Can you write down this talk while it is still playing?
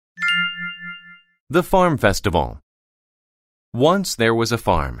The Farm Festival. Once there was a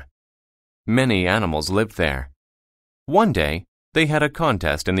farm. Many animals lived there. One day, they had a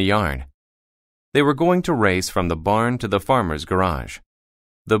contest in the yard. They were going to race from the barn to the farmer's garage.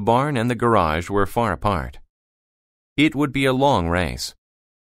 The barn and the garage were far apart. It would be a long race.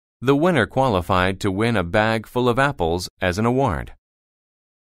 The winner qualified to win a bag full of apples as an award.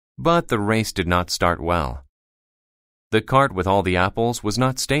 But the race did not start well. The cart with all the apples was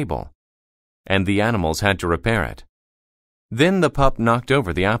not stable, and the animals had to repair it. Then the pup knocked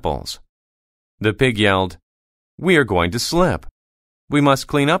over the apples. The pig yelled, "We are going to slip. We must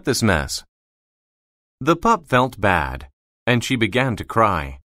clean up this mess." The pup felt bad, and she began to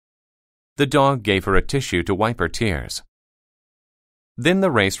cry. The dog gave her a tissue to wipe her tears. Then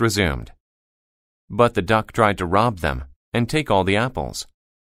the race resumed. But the duck tried to rob them and take all the apples.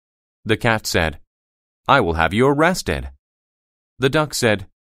 The cat said, "I will have you arrested." The duck said,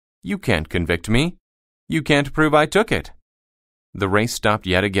 "You can't convict me. You can't prove I took it." The race stopped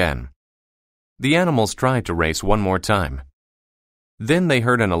yet again. The animals tried to race one more time. Then they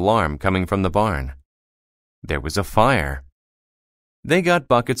heard an alarm coming from the barn. There was a fire. They got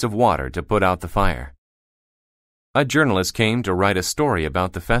buckets of water to put out the fire. A journalist came to write a story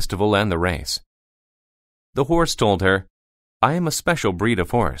about the festival and the race. The horse told her, "I am a special breed of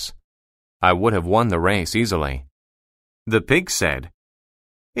horse. I would have won the race easily." The pig said,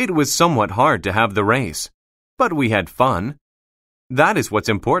 "It was somewhat hard to have the race, but we had fun. That is what's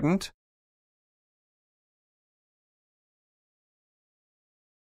important."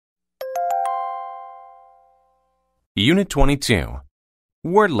 Unit 22.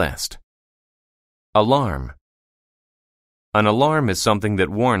 Word list. Alarm. An alarm is something that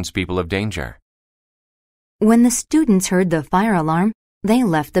warns people of danger. When the students heard the fire alarm, they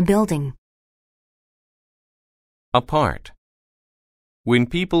left the building. Apart. When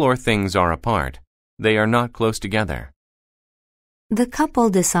people or things are apart, they are not close together. The couple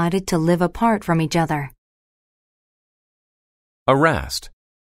decided to live apart from each other. Arrest.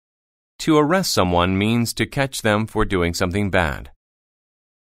 To arrest someone means to catch them for doing something bad.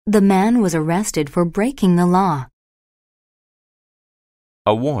 The man was arrested for breaking the law.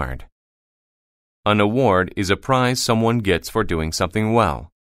 Award. An award is a prize someone gets for doing something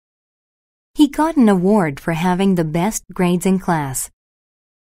well. He got an award for having the best grades in class.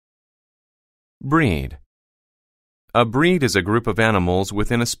 Breed. A breed is a group of animals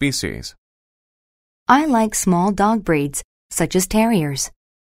within a species. I like small dog breeds, such as terriers.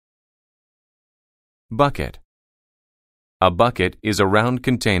 Bucket. A bucket is a round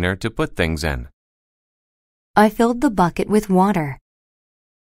container to put things in. I filled the bucket with water.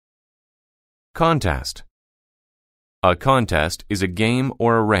 Contest. A contest is a game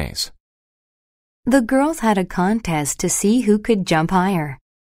or a race. The girls had a contest to see who could jump higher.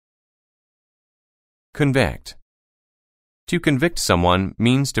 Convict. To convict someone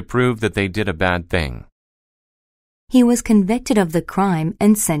means to prove that they did a bad thing. He was convicted of the crime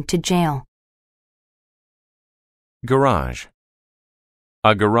and sent to jail. Garage.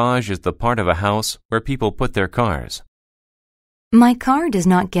 A garage is the part of a house where people put their cars. My car does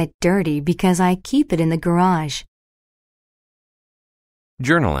not get dirty because I keep it in the garage.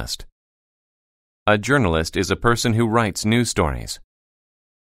 Journalist. A journalist is a person who writes news stories.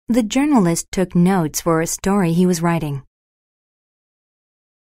 The journalist took notes for a story he was writing.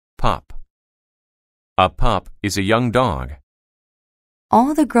 Pup. A pup is a young dog.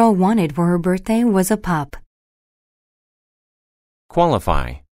 All the girl wanted for her birthday was a pup.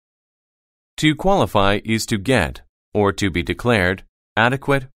 Qualify. To qualify is to get, or to be declared,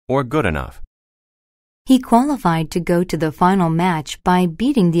 adequate or good enough. He qualified to go to the final match by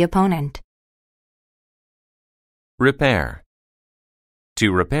beating the opponent. Repair.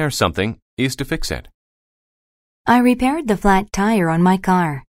 To repair something is to fix it. I repaired the flat tire on my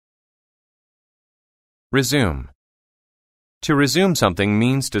car. Resume. To resume something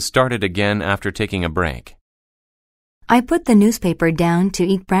means to start it again after taking a break. I put the newspaper down to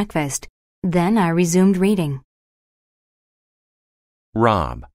eat breakfast. Then I resumed reading.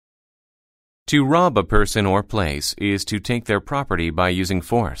 Rob. To rob a person or place is to take their property by using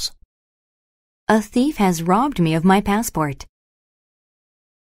force. A thief has robbed me of my passport.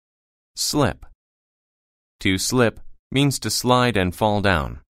 Slip. To slip means to slide and fall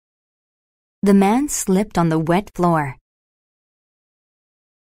down. The man slipped on the wet floor.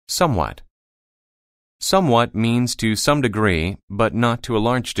 Somewhat. Somewhat means to some degree, but not to a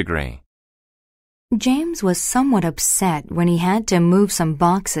large degree. James was somewhat upset when he had to move some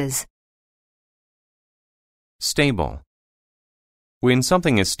boxes. Stable. When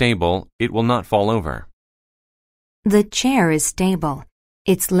something is stable, it will not fall over. The chair is stable.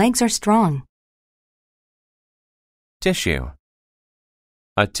 Its legs are strong. Tissue.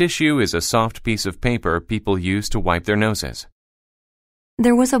 A tissue is a soft piece of paper people use to wipe their noses.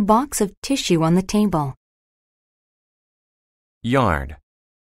 There was a box of tissue on the table. Yard.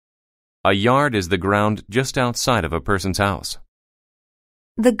 A yard is the ground just outside of a person's house.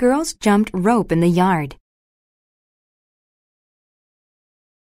 The girls jumped rope in the yard.